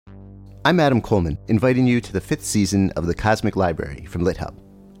I'm Adam Coleman, inviting you to the 5th season of The Cosmic Library from LitHub.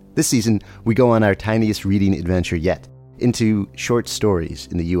 This season, we go on our tiniest reading adventure yet, into short stories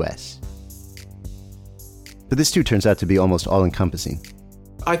in the US. But this too turns out to be almost all-encompassing.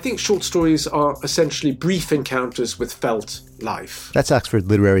 I think short stories are essentially brief encounters with felt life. That's Oxford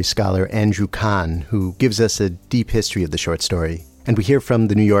literary scholar Andrew Kahn, who gives us a deep history of the short story. And we hear from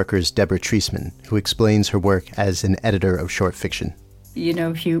The New Yorker's Deborah Treisman, who explains her work as an editor of short fiction. You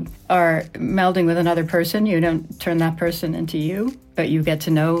know, if you are melding with another person, you don't turn that person into you, but you get to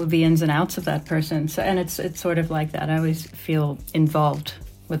know the ins and outs of that person. So, and it's sort of like that. I always feel involved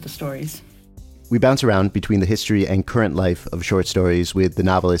with the stories. We bounce around between the history and current life of short stories with the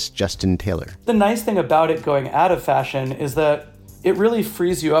novelist Justin Taylor. The nice thing about it going out of fashion is that it really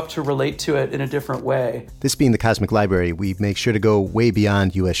frees you up to relate to it in a different way. This being the Cosmic Library, we make sure to go way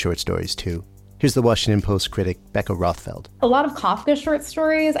beyond U.S. short stories, too. Here's the Washington Post critic, Becca Rothfeld. A lot of Kafka short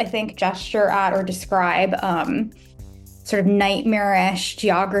stories, I think, gesture at or describe sort of nightmarish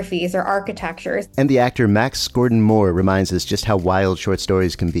geographies or architectures. And the actor Max Gordon Moore reminds us just how wild short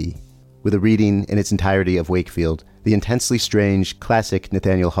stories can be, with a reading in its entirety of Wakefield, the intensely strange, classic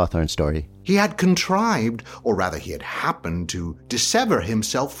Nathaniel Hawthorne story. He had contrived, or rather he had happened to dissever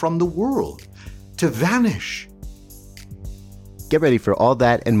himself from the world, to vanish. Get ready for all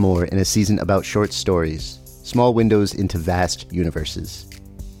that and more in a season about short stories, small windows into vast universes.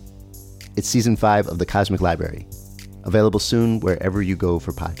 It's season 5 of The Cosmic Library, available soon wherever you go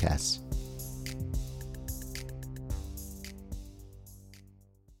for podcasts.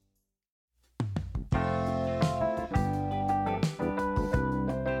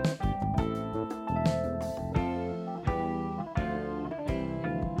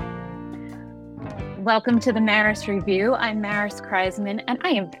 Welcome to the Maris Review. I'm Maris Kreisman, and I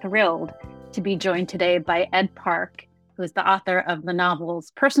am thrilled to be joined today by Ed Park, who is the author of the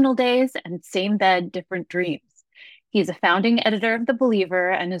novels Personal Days and Same Bed, Different Dreams. He's a founding editor of The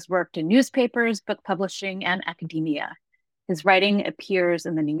Believer and has worked in newspapers, book publishing, and academia. His writing appears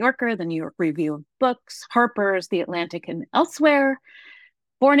in The New Yorker, The New York Review of Books, Harper's, The Atlantic, and elsewhere.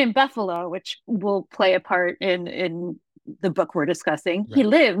 Born in Buffalo, which will play a part in the book we're discussing. Right. He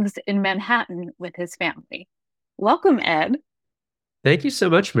lives in Manhattan with his family. Welcome, Ed. Thank you so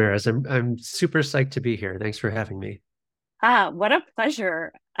much, Maris. I'm super psyched to be here. Thanks for having me. What a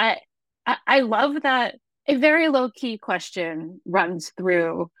pleasure. I love that a very low-key question runs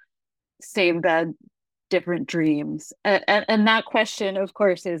through Same Bed, Different Dreams. And that question, of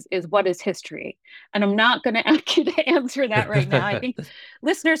course, is what is history? And I'm not going to ask you to answer that right now. I think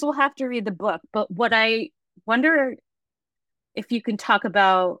listeners will have to read the book. But what I wonder if you can talk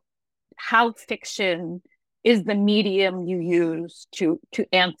about how fiction is the medium you use to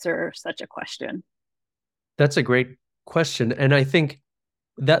answer such a question. That's a great question. And I think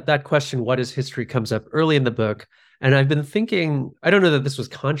that question, what is history, comes up early in the book. And I've been thinking, I don't know that this was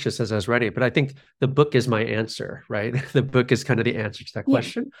conscious as I was writing it, but I think the book is my answer, right? The book is kind of the answer to that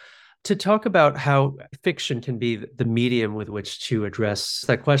question. Yeah. To talk about how fiction can be the medium with which to address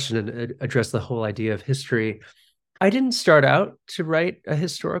that question and address the whole idea of history. I didn't start out to write a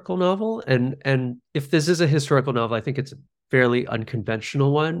historical novel. And if this is a historical novel, I think it's a fairly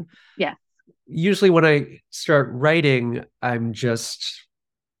unconventional one. Yeah. Usually when I start writing, I'm just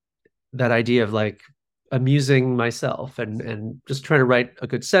that idea of like amusing myself and just trying to write a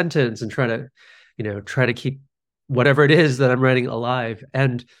good sentence and try to keep whatever it is that I'm writing alive.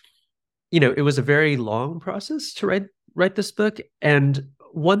 And, it was a very long process to write this book. And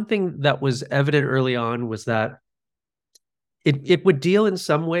one thing that was evident early on was that it would deal in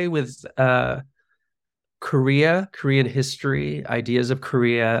some way with Korean history, ideas of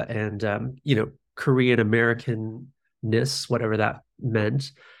Korea, and Korean Americanness, whatever that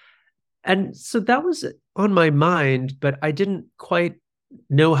meant. And so that was on my mind, but I didn't quite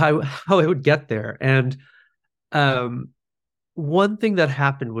know how I would get there. And one thing that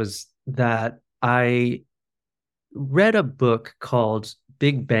happened was that I read a book called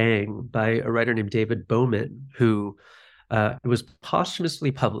Big Bang by a writer named David Bowman, who it was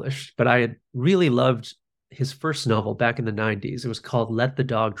posthumously published, but I had really loved his first novel back in the 90s. It was called Let the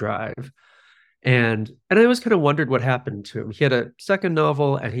Dog Drive. And I always kind of wondered what happened to him. He had a second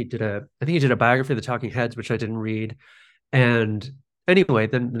novel, and I think he did a biography of the Talking Heads, which I didn't read. And anyway,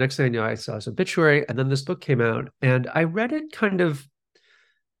 then the next thing I knew, I saw his obituary, and then this book came out, and I read it kind of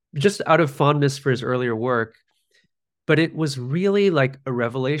just out of fondness for his earlier work. But it was really like a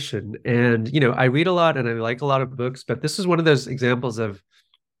revelation. And, I read a lot and I like a lot of books, but this is one of those examples of,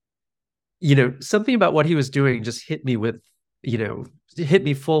 something about what he was doing just hit me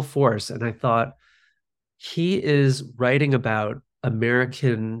full force. And I thought, he is writing about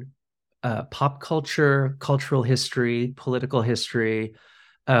American pop culture, cultural history, political history,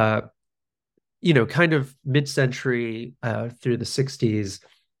 kind of mid-century through the 60s,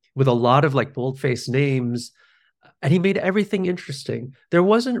 with a lot of like bold-faced names. And he made everything interesting. There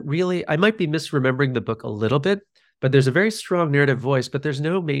wasn't really, I might be misremembering the book a little bit, but there's a very strong narrative voice, but there's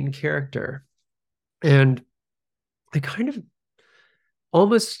no main character. And I kind of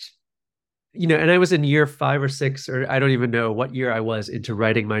almost, and I was in year 5 or 6, or I don't even know what year I was into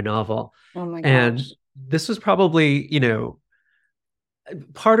writing my novel. Oh my gosh. And this was probably,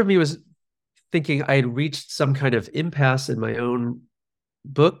 part of me was thinking I had reached some kind of impasse in my own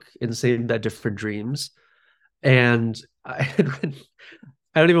book in Same Bed, Different Dreams. And I had written,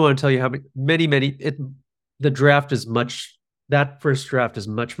 I don't even want to tell you how many, the draft is much, that first draft is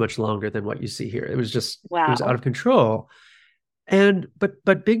much, much longer than what you see here. It was just, wow. It was out of control. And,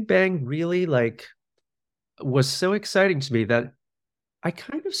 but Big Bang really like was so exciting to me that I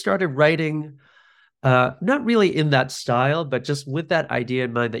kind of started writing, not really in that style, but just with that idea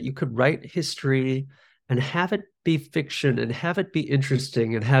in mind that you could write history and have it be fiction and have it be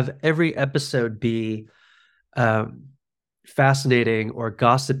interesting and have every episode be fascinating or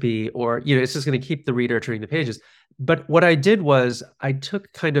gossipy, or it's just going to keep the reader turning the pages. But what I did was I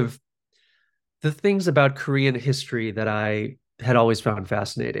took kind of the things about Korean history that I had always found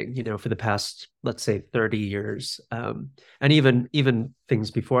fascinating, for the past, let's say, 30 years, and even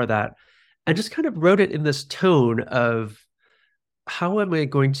things before that, and just kind of wrote it in this tone of, how am I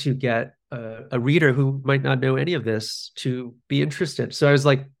going to get a reader who might not know any of this to be interested? So I was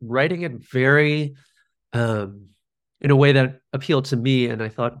like writing it very in a way that appealed to me, and I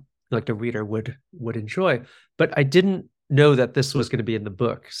thought like the reader would enjoy. But I didn't know that this was going to be in the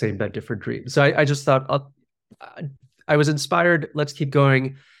book, Same Bed, Different Dreams. So I just thought, I was inspired, let's keep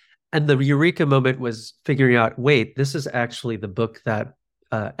going. And the eureka moment was figuring out, wait, this is actually the book that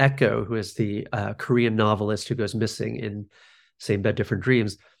Echo, who is the Korean novelist who goes missing in Same Bed, Different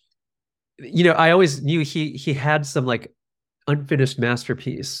Dreams, I always knew he had some like unfinished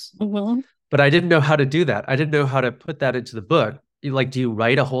masterpiece. Mm-hmm. But I didn't know how to do that. I didn't know how to put that into the book. Do you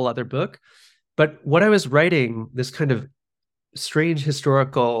write a whole other book? But what I was writing, this kind of strange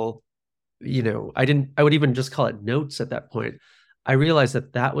historical, I would even just call it notes at that point. I realized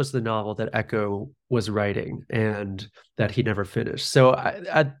that was the novel that Echo was writing and that he never finished. So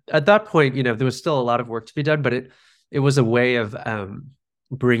at that point, there was still a lot of work to be done, but it was a way of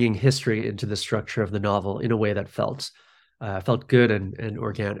bringing history into the structure of the novel in a way that felt good and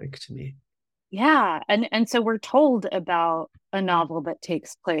organic to me. Yeah. And so we're told about a novel that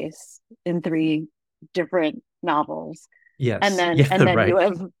takes place in 3 different novels. Yes. And then right.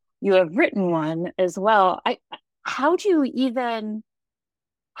 you have written one as well. How do you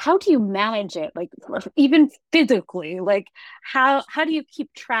manage it? Like, even physically, like how do you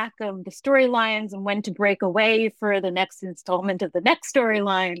keep track of the storylines and when to break away for the next installment of the next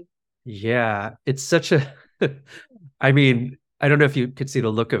storyline? Yeah, it's such a I mean, I don't know if you could see the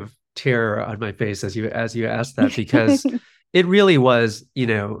look of terror on my face as you asked that, because it really was,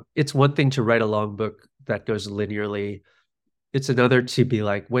 it's one thing to write a long book that goes linearly. It's another to be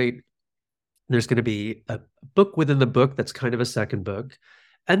like, wait, there's going to be a book within the book that's kind of a second book.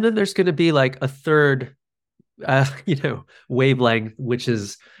 And then there's going to be like a third, wavelength, which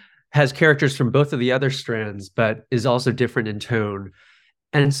has characters from both of the other strands, but is also different in tone.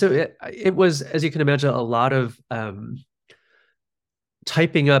 And so it was, as you can imagine, a lot of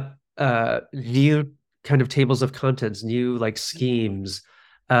typing up new kind of tables of contents, new like schemes,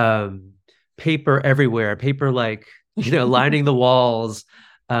 paper everywhere, paper like, lining the walls.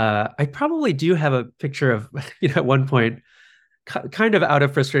 I probably do have a picture of, at one point, kind of out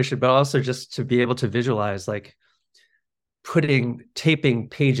of frustration, but also just to be able to visualize, like taping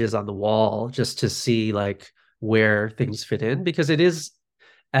pages on the wall just to see like where things fit in, because it is,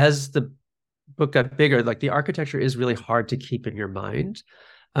 as the book got bigger, like the architecture is really hard to keep in your mind.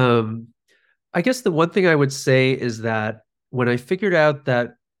 I guess the one thing I would say is that when I figured out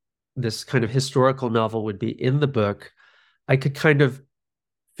that this kind of historical novel would be in the book, I could kind of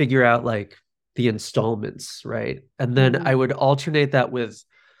figure out like the installments, right? And then I would alternate that with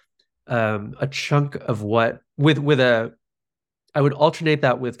a chunk of I would alternate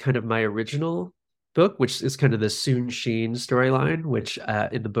that with kind of my original book, which is kind of the Soon Sheen storyline, which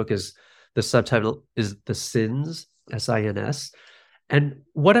in the book is, the subtitle is The Sins, S-I-N-S. And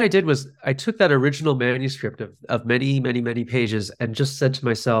what I did was I took that original manuscript of many, many, many pages and just said to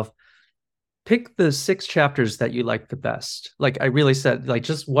myself, pick the 6 chapters that you like the best. Like I really said, like,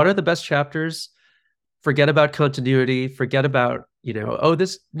 just what are the best chapters? Forget about continuity, forget about,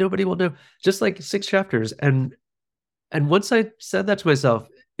 this, nobody will know, just like 6 chapters. And once I said that to myself,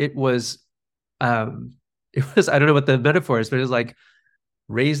 it was I don't know what the metaphor is, but it was like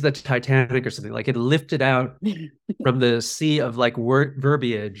raise the Titanic or something. Like it lifted out from the sea of like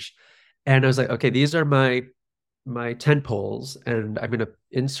verbiage, and I was like, okay, these are my tent poles, and I'm going to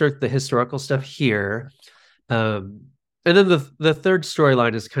insert the historical stuff here. And then the third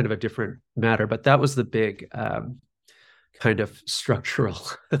storyline is kind of a different matter, but that was the big kind of structural.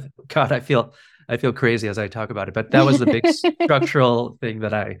 God, I feel crazy as I talk about it, but that was the big structural thing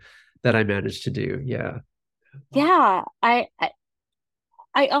that I managed to do. Yeah. Yeah, I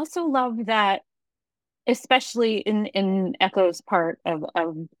also love that, especially in Echo's part of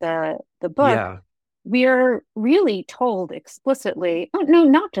the book. Yeah. We're really told explicitly, oh, no,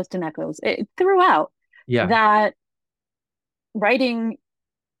 not just in Echoes, throughout, Yeah. that writing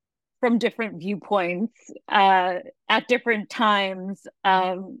from different viewpoints at different times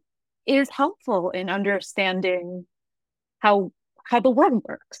is helpful in understanding how the world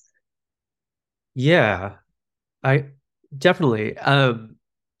works. Yeah, I definitely.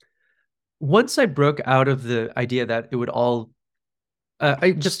 Once I broke out of the idea that it would all,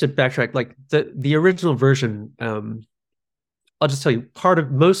 I just to backtrack, like the original version. I'll just tell you,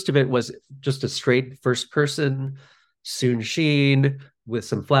 most of it was just a straight first person Soon Sheen with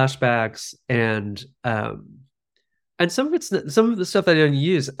some flashbacks, and some of the stuff that I didn't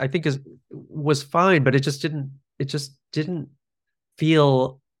use, I think was fine, but it just didn't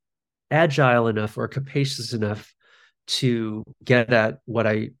feel agile enough or capacious enough to get at what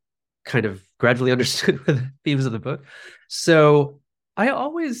I kind of gradually understood with the themes of the book. So I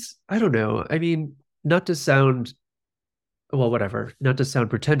don't know. I mean, not to sound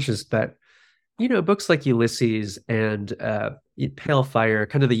pretentious, but books like Ulysses and Pale Fire,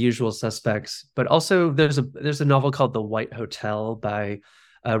 kind of the usual suspects. But also, there's a novel called The White Hotel by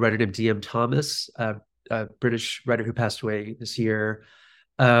a writer named D.M. Thomas, a British writer who passed away this year.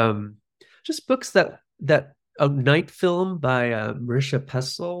 Just books that a Night Film by Marisha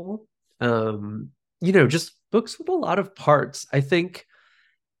Pessl. Just books with a lot of parts. I think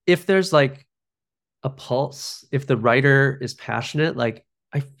if there's like a pulse, if the writer is passionate, like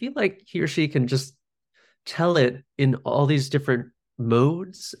I feel like he or she can just tell it in all these different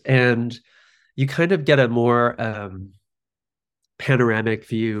modes, and you kind of get a more panoramic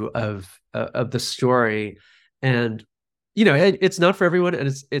view of the story. And it's not for everyone,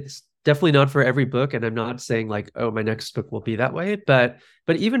 and it's definitely not for every book. And I'm not saying like, oh, my next book will be that way, but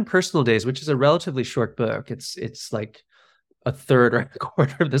even Personal Days, which is a relatively short book, it's like a third or a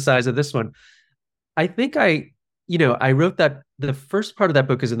quarter of the size of this one. I think I wrote that the first part of that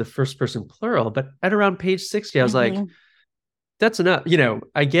book is in the first person plural, but at around page 60, I was like, that's enough.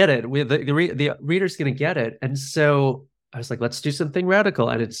 I get it. The reader's going to get it. And so I was like, let's do something radical.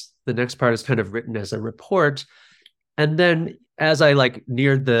 And the next part is kind of written as a report. And then as I like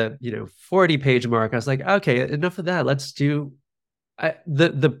neared the 40-page mark, I was like, okay, enough of that. Let's do.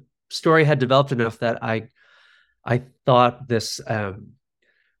 The story had developed enough that I thought this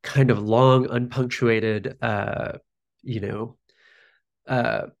kind of long, unpunctuated,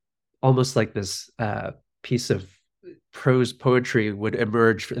 almost like this piece of prose poetry would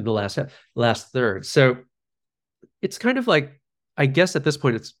emerge in the last third. So it's kind of like, I guess at this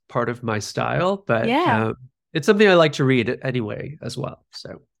point it's part of my style, but it's something I like to read anyway as well.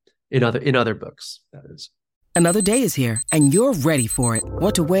 So in other books, that is. Another day is here and you're ready for it.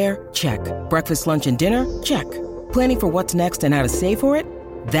 What to wear? Check. Breakfast, lunch, and dinner? Check. Planning for what's next and how to save for it?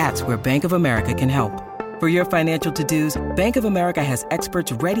 That's where Bank of America can help. For your financial to-dos, Bank of America has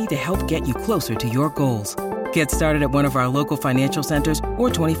experts ready to help get you closer to your goals. Get started at one of our local financial centers or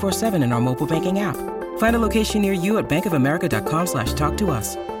 24/7 in our mobile banking app. Find a location near you at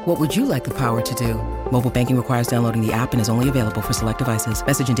bankofamerica.com/talktous. What would you like the power to do? Mobile banking requires downloading the app and is only available for select devices.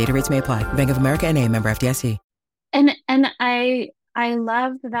 Message and data rates may apply. Bank of America NA, member FDIC. And I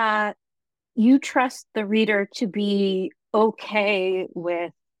love that you trust the reader to be okay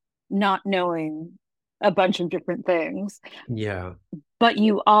with not knowing a bunch of different things. Yeah. But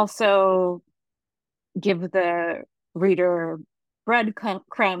you also give the reader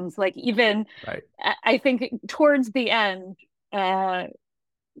breadcrumbs, like even right. I think towards the end,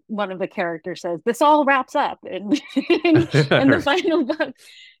 one of the characters says, "This all wraps up in the final book."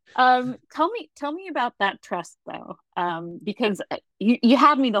 Tell me about that trust though, because you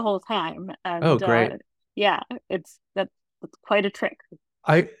had me the whole time. And, oh, great! That's quite a trick.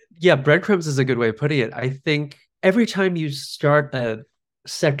 Breadcrumbs is a good way of putting it. I think every time you start a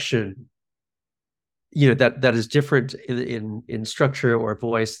section, that is different in structure or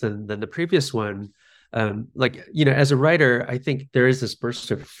voice than the previous one, Like, you know, as a writer, I think there is this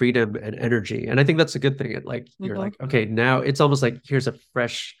burst of freedom and energy, and I think that's a good thing. Like, you're like, okay, now it's almost like here's a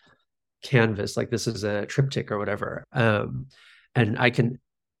fresh canvas, like this is a triptych or whatever, and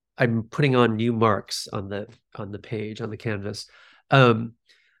I'm putting on new marks on the page, on the canvas.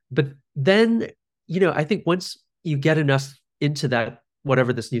 But then, you know, I think once you get enough into that,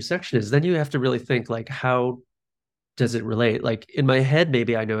 whatever this new section is, then you have to really think, like, how does it relate? Like, in my head,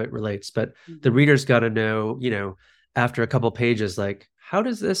 maybe I know it relates, but the reader's got to know, you know, after a couple pages, like,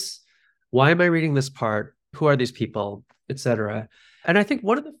 why am I reading this part? Who are these people, etc. And I think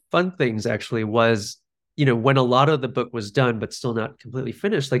one of the fun things actually was, you know, when a lot of the book was done but still not completely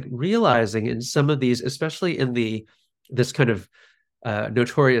finished, like realizing in some of these, especially in this kind of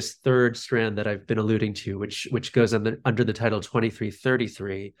notorious third strand that I've been alluding to, which goes under the title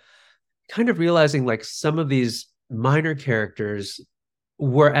 2333, kind of realizing like some of these minor characters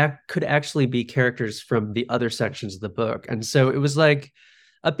could actually be characters from the other sections of the book. And so it was like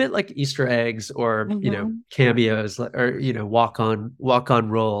a bit like Easter eggs or, you know, cameos or, you know, walk on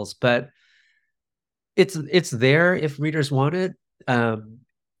roles, but it's there if readers want it.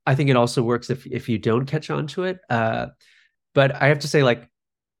 I think it also works if you don't catch on to it. But I have to say, like,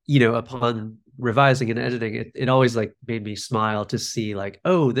 you know, upon revising and editing, it always like made me smile to see like,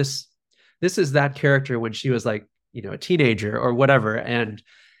 oh, this is that character when she was like, you know, a teenager or whatever. And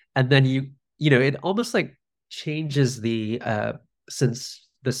then you know, it almost like changes the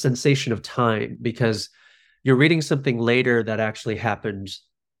sensation of time, because you're reading something later that actually happened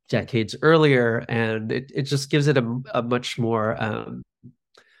decades earlier, and it just gives it a much more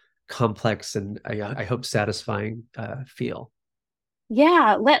complex and I hope satisfying feel.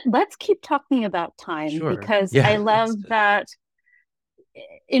 Yeah, let's keep talking about time, Sure. because Yeah. I love that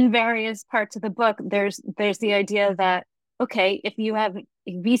in various parts of the book, there's the idea that, okay, if you have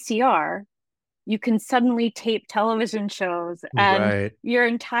a VCR, you can suddenly tape television shows, and Right. your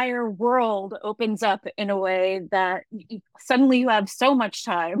entire world opens up in a way that suddenly you have so much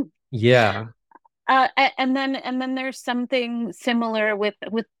time. Yeah. And then there's something similar with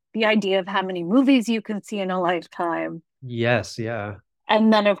the idea of how many movies you can see in a lifetime. Yes. Yeah.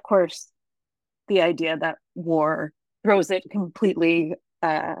 And then, of course, the idea that war throws it completely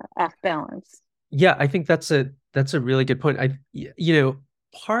off balance. Yeah, I think that's a really good point. You know,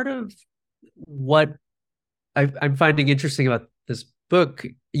 part of what I'm finding interesting about this book,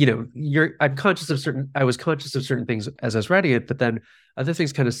 you know, I was conscious of certain things as I was writing it, but then other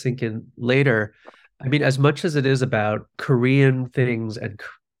things kind of sink in later. I mean, as much as it is about Korean things and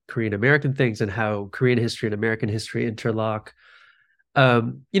Korean American things and how Korean history and American history interlock,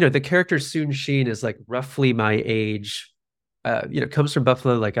 you know, the character Soon Shin is like roughly my age, you know, comes from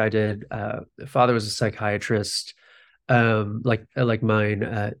Buffalo like I did. Father was a psychiatrist, like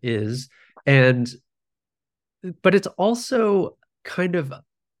mine is. But it's also kind of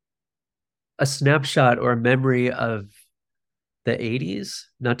a snapshot or a memory of the 80s,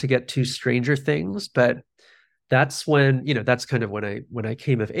 not to get too Stranger Things, but that's when, you know, that's kind of when I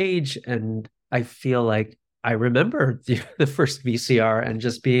came of age, and I feel like I remember the first VCR and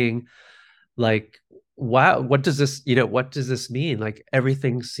just being like, wow, what does this mean? Like,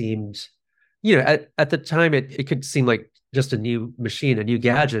 everything seemed, you know, at the time it could seem like just a new machine, a new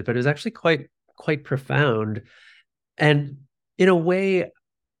gadget, but it was actually quite profound. And in a way,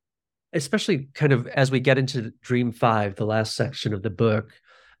 especially kind of as we get into Dream 5, the last section of the book,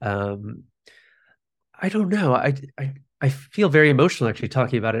 I don't know. I feel very emotional actually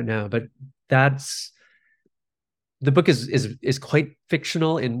talking about it now, but the book is quite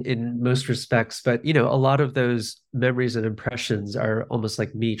fictional in most respects, but you know, a lot of those memories and impressions are almost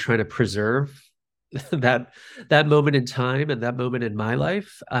like me trying to preserve that moment in time and that moment in my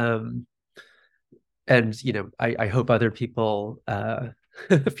life. And you know, I hope other people,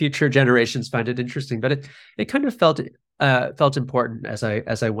 future generations, find it interesting. But it kind of felt important as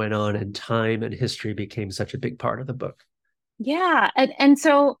I went on, and time and history became such a big part of the book. Yeah, and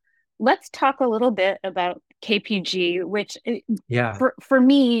so let's talk a little bit about KPG, which for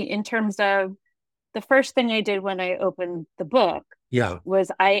me, in terms of the first thing I did when I opened the book, was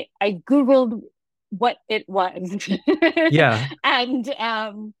I Googled what it was,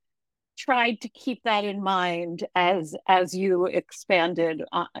 and tried to keep that in mind as you expanded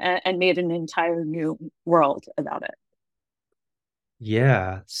and made an entire new world about it.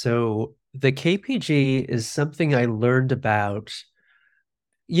 Yeah, so the KPG is something I learned about,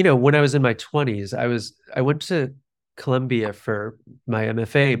 you know, when I was in my 20s. I went to Columbia for my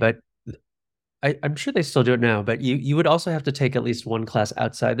MFA, but I'm sure they still do it now, but you would also have to take at least one class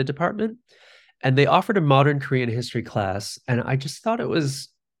outside the department. And they offered a modern Korean history class, and I just thought it was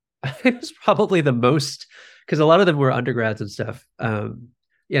it was probably the most, because a lot of them were undergrads and stuff,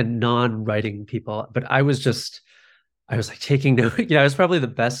 non-writing people. But I was like taking note. I was probably the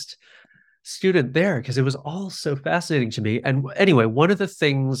best student there because it was all so fascinating to me. And anyway, one of the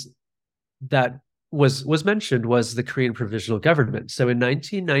things that was mentioned was the Korean Provisional Government. So in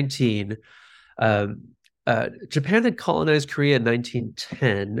 1919, Japan had colonized Korea in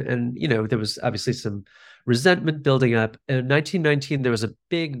 1910, and there was obviously some resentment building up. In 1919, there was a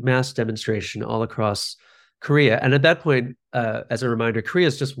big mass demonstration all across Korea, and at that point, as a reminder, Korea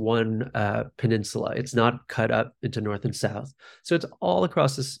is just one peninsula. It's not cut up into North and South, so it's all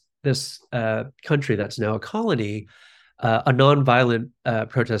across this country that's now a colony. A nonviolent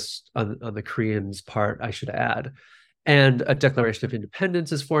protest on the Koreans' part, I should add. And a Declaration of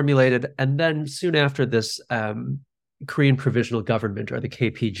Independence is formulated. And then soon after this, Korean Provisional Government, or the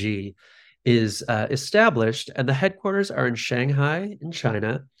KPG, is established. And the headquarters are in Shanghai, in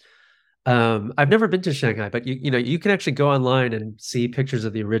China. I've never been to Shanghai, but you can actually go online and see pictures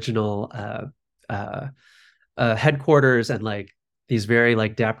of the original headquarters, and like these very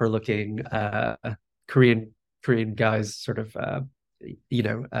like dapper looking Korean guys sort of at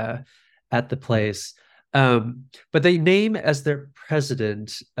the place. But they name as their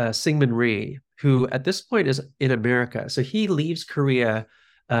president Syngman Rhee, who at this point is in America. So he leaves Korea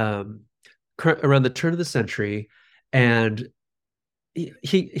around the turn of the century, and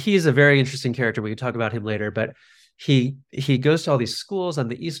he is a very interesting character. We can talk about him later, but he goes to all these schools on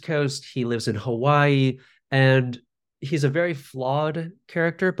the East Coast. He lives in Hawaii, and he's a very flawed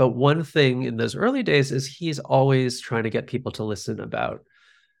character. But one thing in those early days is he's always trying to get people to listen about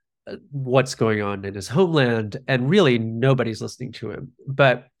what's going on in his homeland, and really nobody's listening to him.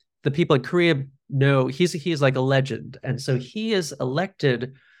 But the people in Korea know he's like a legend, and so he is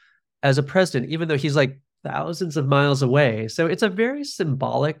elected as a president, even though he's like thousands of miles away. So it's a very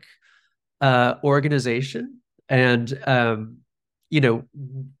symbolic organization. And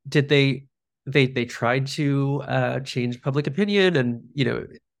did they tried to change public opinion, and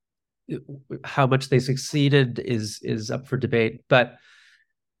how much they succeeded is up for debate. But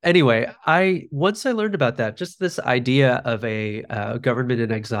anyway, once I learned about that, just this idea of a government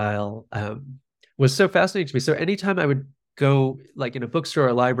in exile was so fascinating to me. So anytime I would go like in a bookstore or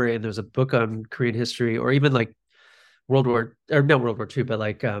a library and there's a book on Korean history, or even like not World War II, but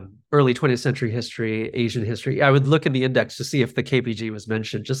like early 20th century history, Asian history, I would look in the index to see if the KPG was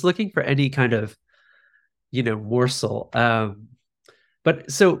mentioned, just looking for any kind of morsel.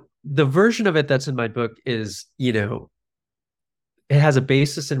 But so the version of it that's in my book is, it has a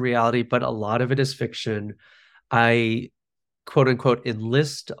basis in reality, but a lot of it is fiction. I, quote unquote,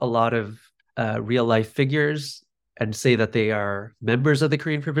 enlist a lot of real life figures and say that they are members of the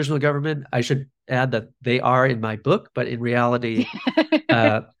Korean Provisional Government. I should add that they are in my book, but in reality,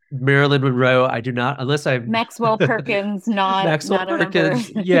 Marilyn Monroe, I do not, unless I've... Maxwell Perkins, not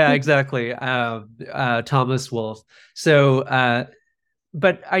Perkins. Yeah, exactly. Thomas Wolfe. So,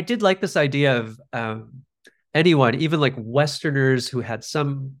 but I did like this idea of anyone, even like Westerners who had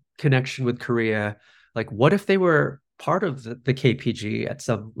some connection with Korea, like what if they were part of the KPG at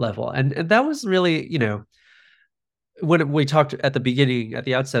some level? And that was really, when we talked at the beginning, at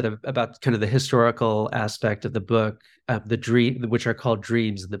the outset about kind of the historical aspect of the book, the dream, which are called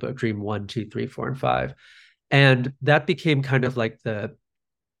dreams in the book, Dream 1, 2, 3, 4, and 5. And that became kind of like the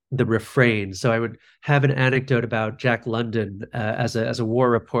refrain. So I would have an anecdote about Jack London as a war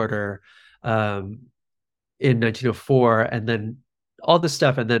reporter in 1904, and then all this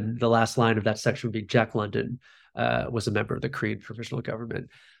stuff. And then the last line of that section would be Jack London was a member of the Korean Provisional Government.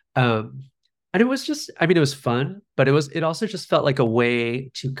 And it was just, it was fun, but it also just felt like a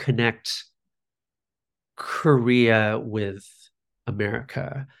way to connect Korea with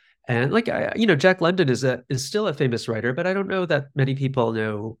America. And like, Jack London is still a famous writer, but I don't know that many people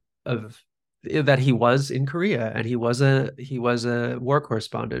know of that he was in Korea, and he was a war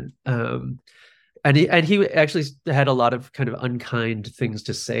correspondent. And he actually had a lot of kind of unkind things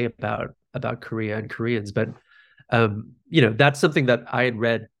to say about Korea and Koreans. But that's something that I had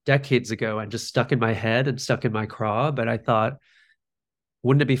read decades ago and just stuck in my head and stuck in my craw. But I thought,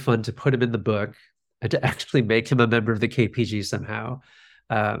 wouldn't it be fun to put him in the book and to actually make him a member of the KPG somehow?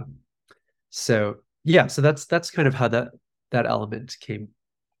 So that's kind of how that element came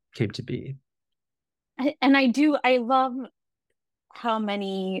to be. And I love how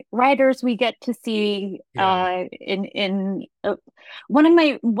many writers we get to see. In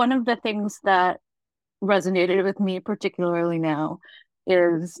one of the things that resonated with me particularly now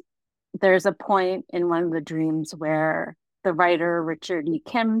is there's a point in one of the dreams where the writer Richard E.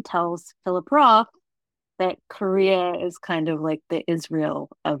 Kim tells Philip Roth that Korea is kind of like the Israel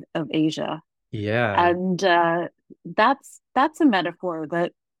of Asia. Yeah. And that's a metaphor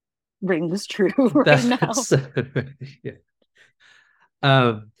that rings true right now.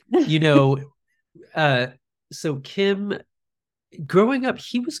 Yeah. You know, so Kim, growing up,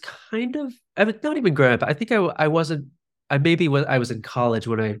 he was kind of, I mean, not even growing up. I think I wasn't, I maybe was, I was in college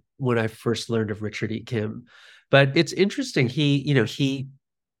when I first learned of Richard E. Kim. But it's interesting. He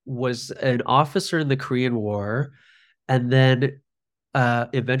was an officer in the Korean War, and then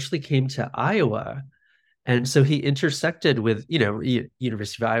eventually came to Iowa. And so he intersected with,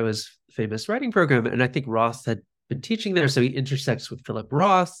 University of Iowa's famous writing program. And I think Roth had been teaching there. So he intersects with Philip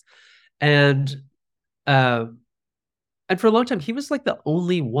Roth. And for a long time, he was like the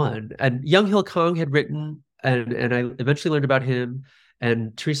only one. And Young Hil Kong had written, and I eventually learned about him.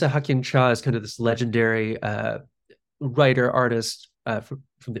 And Teresa Hakyung Cha is kind of this legendary writer, artist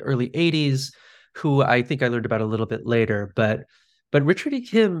from the early 80s, who I think I learned about a little bit later. But Richard E.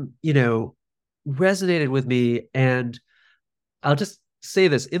 Kim, resonated with me. And I'll just say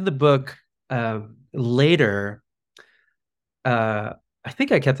this, in the book later, I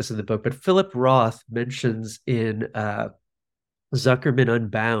think I kept this in the book, but Philip Roth mentions in Zuckerman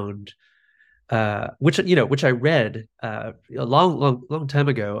Unbound, which I read a long time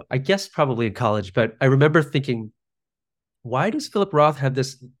ago, I guess probably in college, but I remember thinking, why does Philip Roth have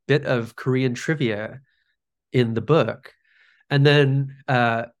this bit of Korean trivia in the book? And then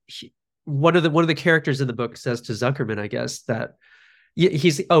one of the characters in the book says to Zuckerman, I guess, that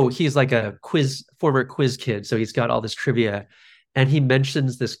he's like a former quiz kid, so he's got all this trivia, and he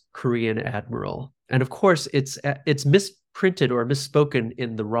mentions this Korean admiral, and of course it's misprinted or misspoken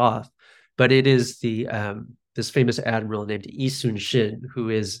in the Roth, but it is the this famous admiral named Lee Sun-shin, who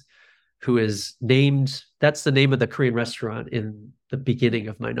is named, that's the name of the Korean restaurant in the beginning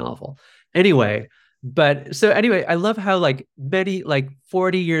of my novel. Anyway, I love how like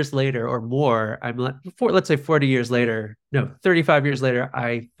 40 years later or more, let's say 40 years later, no, 35 years later,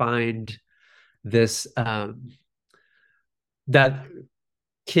 I find this that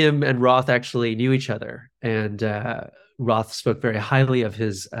Kim and Roth actually knew each other, and Roth spoke very highly of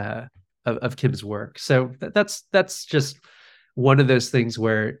his of Kim's work. So that's just one of those things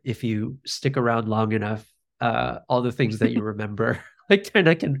where if you stick around long enough, all the things that you remember kind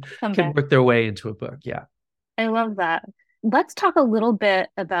of can work their way into a book. Yeah. I love that. Let's talk a little bit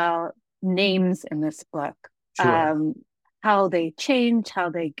about names in this book. Sure. How they change, how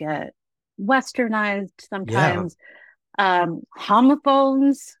they get westernized sometimes. Yeah.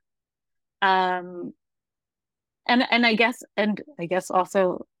 Homophones. And I guess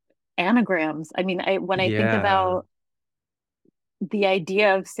also anagrams. I mean, when I think about the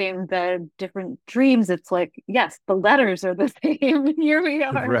idea of same bed, different dreams, it's like, yes, the letters are the same. And here we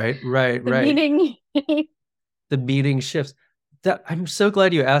are. Right. The meaning. The meaning shifts. I'm so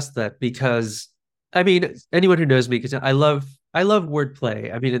glad you asked that, because I mean, anyone who knows me, because I love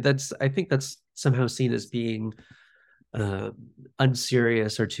wordplay. I mean, I think that's somehow seen as being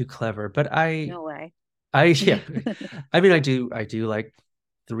unserious or too clever. But no way. I mean, I do like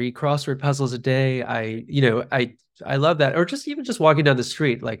 3 crossword puzzles a day. I love that. Or just walking down the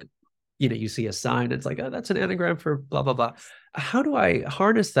street, like, you see a sign, it's like, oh, that's an anagram for blah, blah, blah. How do I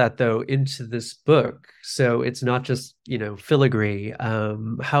harness that though into this book? So it's not just, filigree.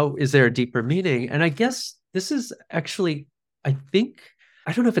 How is there a deeper meaning? And I guess this is actually, I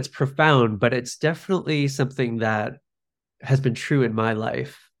don't know if it's profound, but it's definitely something that has been true in my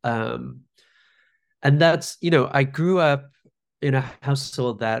life. And that's, I grew up in a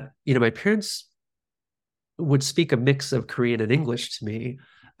household that, my parents would speak a mix of Korean and English to me.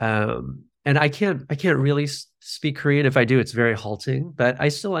 And I can't really speak Korean. If I do, it's very halting, but I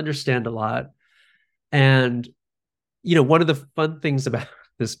still understand a lot. And, one of the fun things about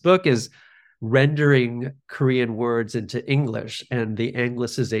this book is rendering Korean words into English and the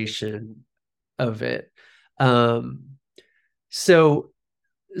anglicization of it. So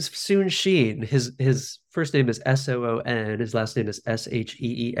Soon Sheen, his first name is Soon, his last name is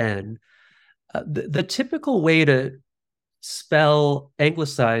Sheen. The typical way to spell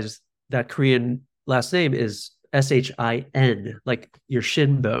anglicize that Korean last name is Shin, like your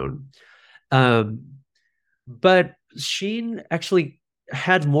shin bone. But Sheen actually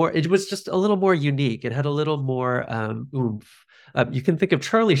had more, it was just a little more unique. It had a little more oomph. You can think of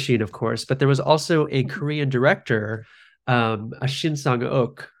Charlie Sheen, of course, but there was also a Korean director, Shin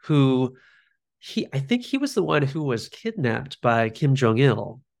Sang-ok, who I think he was the one who was kidnapped by Kim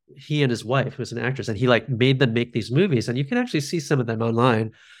Jong-il. He and his wife, who was an actress, and he made them make these movies, and you can actually see some of them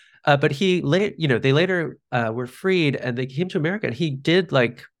online. But they later were freed, and they came to America, and he did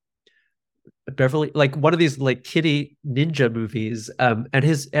Beverly, like one of these like kitty ninja movies.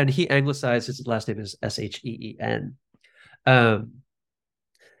 And he anglicized his last name is Sheen.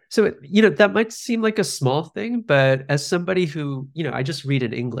 So that might seem like a small thing, but as somebody who, I just read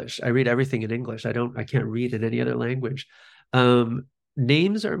in English. I read everything in English. I can't read in any other language.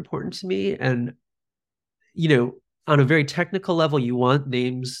 Names are important to me, and on a very technical level, you want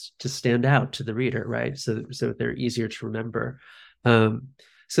names to stand out to the reader, right? So they're easier to remember.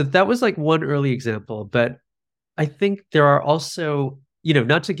 So that was like one early example, but I think there are also,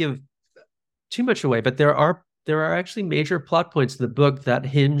 not to give too much away, but there are actually major plot points in the book that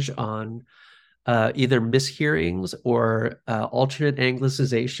hinge on either mishearings or alternate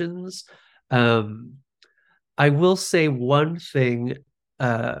anglicizations. I will say one thing.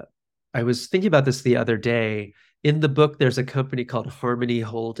 I was thinking about this the other day. In the book, there's a company called Harmony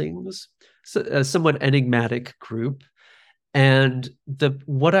Holdings, a somewhat enigmatic group. And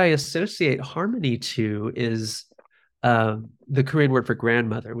what I associate harmony to is the Korean word for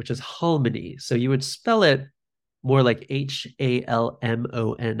grandmother, which is halmoni. So you would spell it more like Halmoni.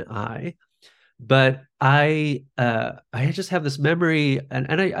 But I just have this memory, and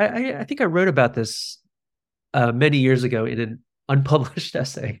I think I wrote about this many years ago in an unpublished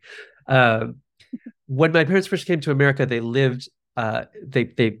essay. When my parents first came to America, they lived,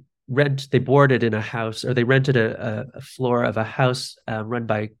 they boarded in a house, or they rented a floor of a house run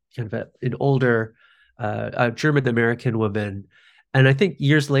by kind of an older German American woman. And I think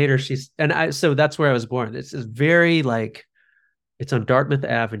years later, so that's where I was born. It's very like, it's on Dartmouth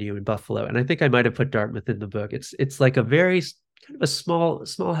Avenue in Buffalo. And I think I might have put Dartmouth in the book. It's like a very kind of a small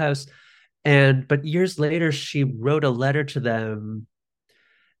house. But years later, she wrote a letter to them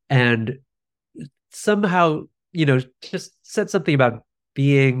and somehow, just said something about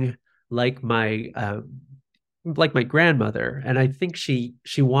being like my grandmother. And I think she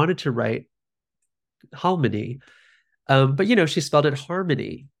wanted to write halmoni, but she spelled it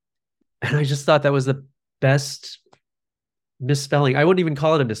harmony. And I just thought that was the best misspelling. I wouldn't even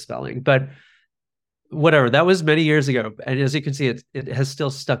call it a misspelling, but whatever. That was many years ago. And as you can see, it has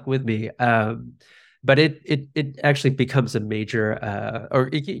still stuck with me. But it actually becomes a major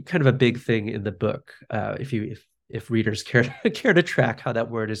kind of a big thing in the book, if readers care to track how that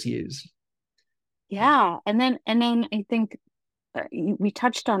word is used. Yeah, and then I think we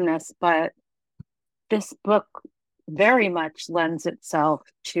touched on this, but this book very much lends itself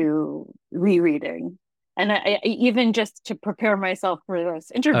to rereading. And I even just to prepare myself for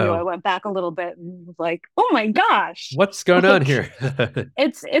this interview, I went back a little bit and was like, oh my gosh, what's going on here?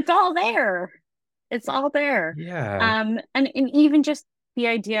 It's all there. It's all there. Yeah. And even just the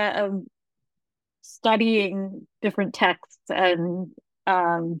idea of studying different texts and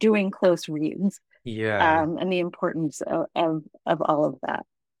doing close reads. Yeah. And the importance of all of that.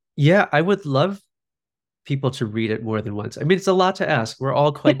 Yeah, I would love people to read it more than once. I mean, it's a lot to ask. We're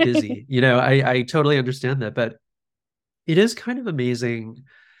all quite busy. I totally understand that, but it is kind of amazing.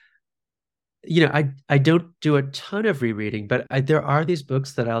 I don't do a ton of rereading, but there are these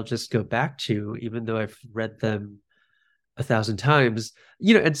books that I'll just go back to, even though I've read them 1,000 times,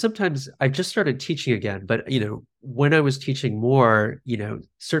 and sometimes I've just started teaching again, but, when I was teaching more,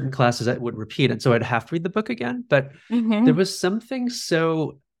 certain classes I would repeat. And so I'd have to read the book again, but there was something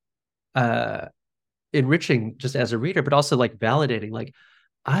so enriching just as a reader, but also like validating, like,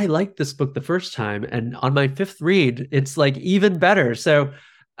 I liked this book the first time, and on my fifth read, it's like even better. So,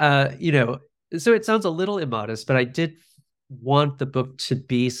 so it sounds a little immodest, but I did want the book to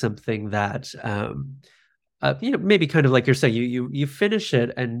be something that, maybe kind of like you're saying, you finish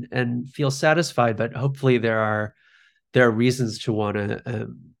it and feel satisfied, but hopefully there are reasons to want to,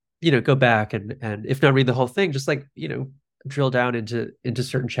 go back and if not read the whole thing, just like, drill down into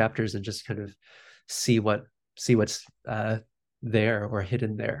certain chapters and just kind of see what's there or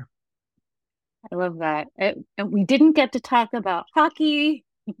hidden there. I love that. And we didn't get to talk about hockey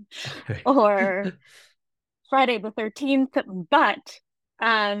or Friday the 13th, but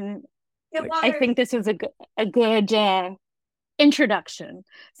I think this is a good introduction.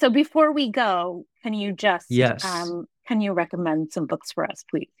 So before we go, can you just can you recommend some books for us,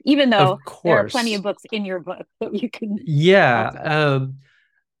 please? Even though there are plenty of books in your book that you can. Yeah.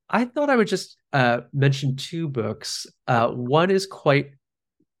 I thought I would just mention two books. One is quite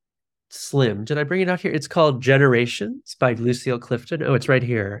slim. Did I bring it out here? It's called Generations by Lucille Clifton. Oh, it's right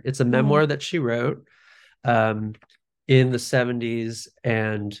here. It's a memoir that she wrote in the 70s.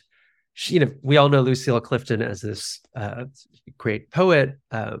 And she, we all know Lucille Clifton as this great poet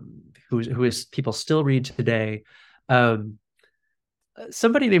who is people still read today.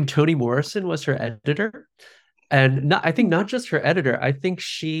 Somebody named Toni Morrison was her editor. And I think not just her editor, I think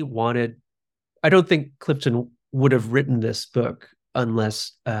she wanted I don't think Clifton would have written this book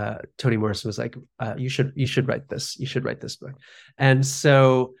unless Toni Morrison was like, you should write this. You should write this book. And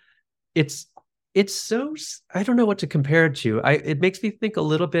so it's so, I don't know what to compare it to. It makes me think a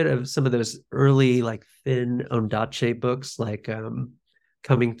little bit of some of those early like thin Ondaatje books, like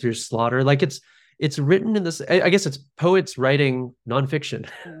Coming Through Slaughter. Like it's written in this, I guess it's poets writing nonfiction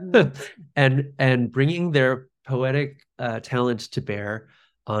and bringing their poetic talent to bear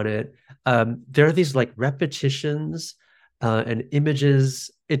on it. There are these like repetitions and images.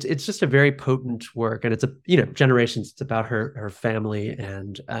 It's just a very potent work, and it's generations. It's about her family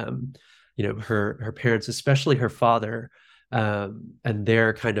and her parents, especially her father, and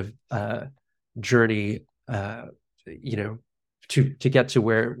their kind of journey, to get to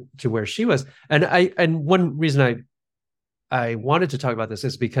where she was. And one reason I wanted to talk about this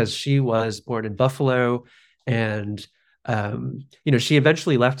is because she was born in Buffalo, and she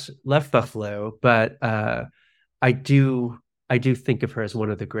eventually left Buffalo, but I do think of her as one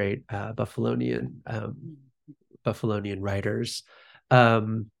of the great Buffalonian writers.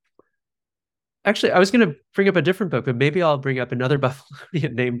 Actually, I was going to bring up a different book, but maybe I'll bring up another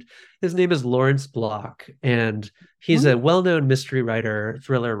Buffalonian his name is Lawrence Block, and he's a well-known mystery writer,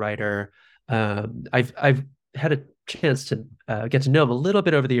 thriller writer. I've had a chance to get to know him a little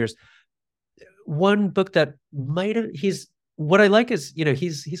bit over the years. One book that what I like is,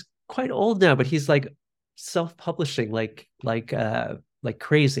 he's quite old now, but he's like self-publishing like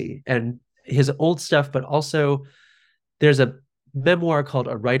crazy, and his old stuff, but also there's a memoir called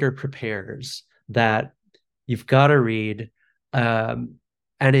A Writer Prepares that you've got to read, and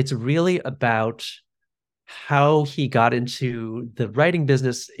it's really about how he got into the writing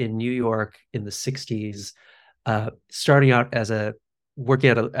business in New York in the 60s, starting out as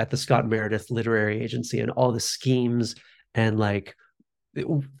working at the Scott Meredith Literary Agency, and all the schemes, and like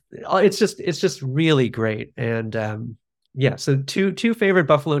it's just really great. And so two favorite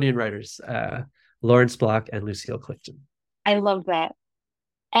Buffalonian writers, Lawrence Block and Lucille Clifton. I love that.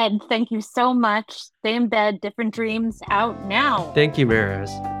 Ed, thank you so much. Same Bed, Different Dreams, out now. Thank you,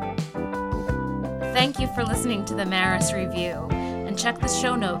 Maris. Thank you for listening to the Maris Review, and check the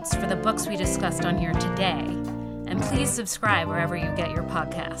show notes for the books we discussed on here today. And please subscribe wherever you get your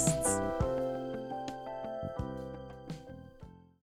podcasts.